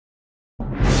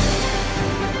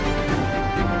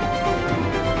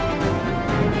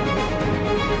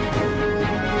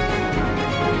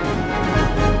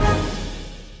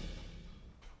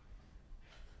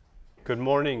Good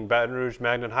morning, Baton Rouge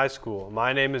Magnet High School.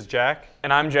 My name is Jack.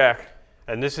 And I'm Jack.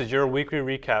 And this is your weekly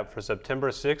recap for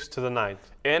September 6th to the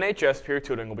 9th. NHS peer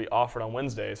tutoring will be offered on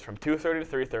Wednesdays from 2:30 to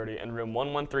 3:30 in room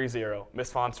 1130, Miss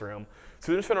Font's room.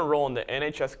 Students should enroll in the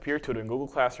NHS peer tutoring Google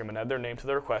Classroom and add their name to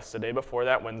the request the day before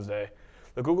that Wednesday.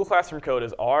 The Google Classroom code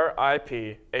is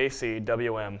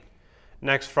RIPACWM.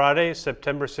 Next Friday,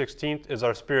 September 16th, is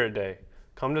our Spirit Day.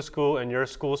 Come to school in your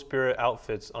school spirit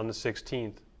outfits on the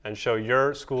 16th and show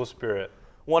your school spirit.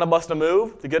 Want to bust a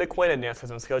move? The Get Acquainted dance has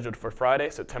been scheduled for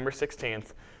Friday, September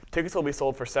 16th. Tickets will be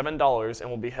sold for $7 and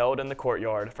will be held in the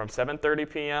courtyard from 7:30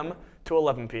 p.m. to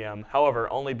 11 p.m.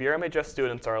 However, only BRMHS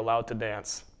students are allowed to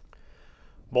dance.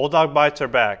 Bulldog Bites are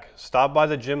back. Stop by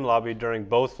the gym lobby during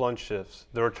both lunch shifts.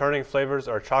 The returning flavors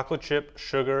are chocolate chip,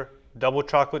 sugar, double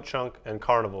chocolate chunk, and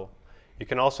carnival. You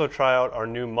can also try out our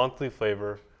new monthly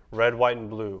flavor, red, white,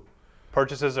 and blue.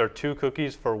 Purchases are 2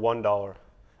 cookies for $1.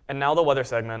 And now the weather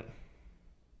segment.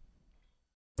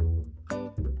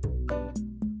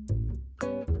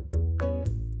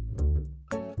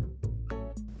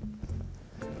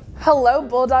 Hello,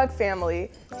 Bulldog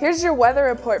family. Here's your weather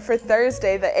report for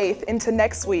Thursday the 8th into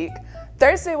next week.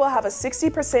 Thursday will have a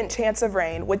 60% chance of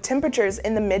rain with temperatures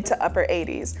in the mid to upper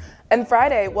 80s. And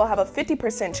Friday will have a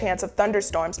 50% chance of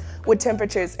thunderstorms with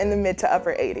temperatures in the mid to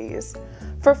upper 80s.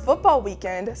 For football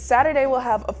weekend, Saturday will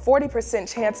have a 40%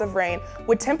 chance of rain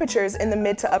with temperatures in the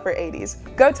mid to upper 80s.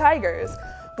 Go Tigers!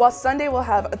 While Sunday will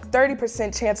have a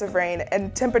 30% chance of rain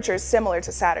and temperatures similar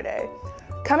to Saturday.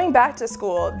 Coming back to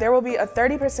school, there will be a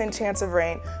 30% chance of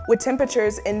rain with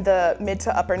temperatures in the mid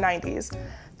to upper 90s.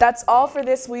 That's all for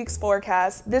this week's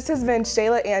forecast. This has been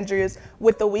Shayla Andrews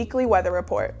with the weekly weather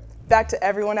report. Back to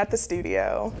everyone at the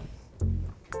studio.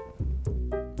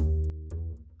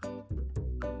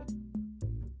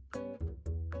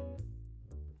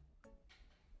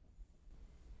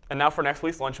 And now for next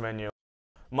week's lunch menu.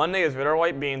 Monday is red or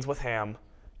white beans with ham.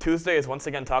 Tuesday is once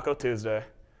again Taco Tuesday.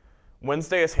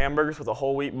 Wednesday is hamburgers with a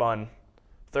whole wheat bun.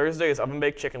 Thursday is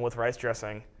oven-baked chicken with rice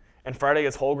dressing. And Friday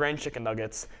is whole grain chicken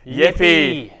nuggets.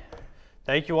 Yippee!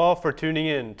 Thank you all for tuning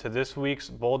in to this week's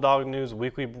Bulldog News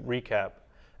Weekly Recap.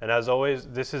 And as always,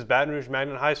 this is Baton Rouge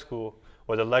Magnet High School,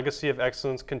 where the legacy of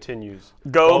excellence continues.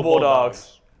 Go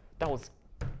Bulldogs! That was